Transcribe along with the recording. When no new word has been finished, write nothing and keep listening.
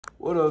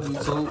What up,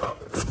 YouTube?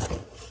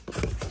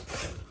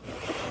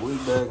 We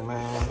back,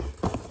 man.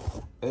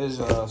 As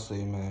y'all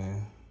see,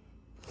 man,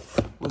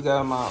 we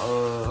got my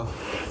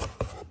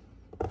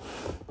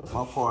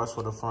parts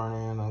for the front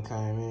end done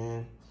came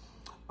in.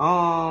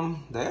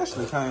 They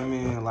actually came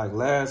in like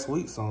last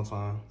week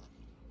sometime.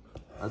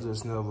 I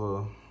just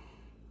never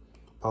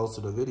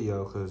posted a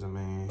video because, I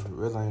mean, it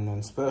really ain't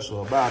nothing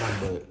special about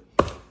them,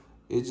 but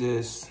it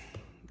just,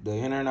 the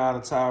in and out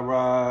of tie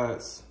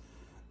rods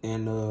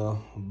and the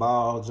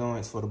ball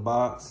joints for the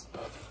box.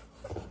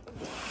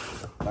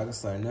 Like I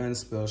say, nothing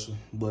special,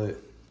 but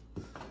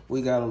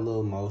we got a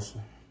little motion.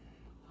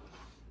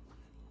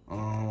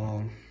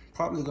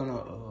 Probably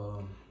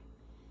gonna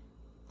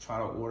try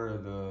to order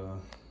the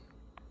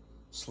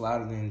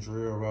slotted in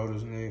drill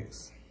rotors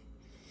next.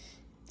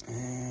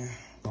 And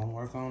gonna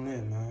work on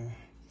that, man.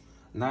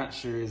 Not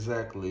sure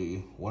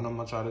exactly when I'm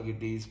gonna try to get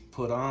these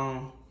put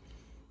on,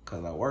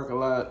 cause I work a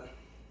lot.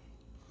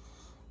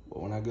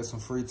 But when I get some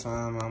free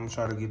time, I'm gonna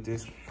try to get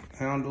this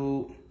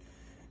handled.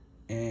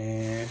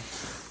 And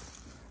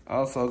I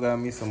also got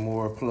me some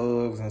more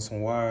plugs and some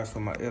wires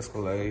for my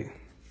Escalade.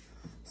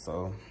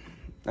 So,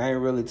 ain't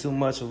really too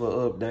much of an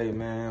update,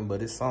 man,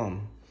 but it's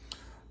something.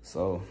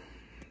 So,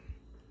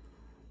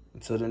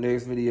 until the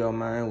next video,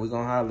 man, we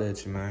gonna holler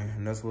at you, man.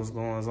 And that's what's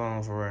going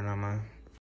on for right now, man.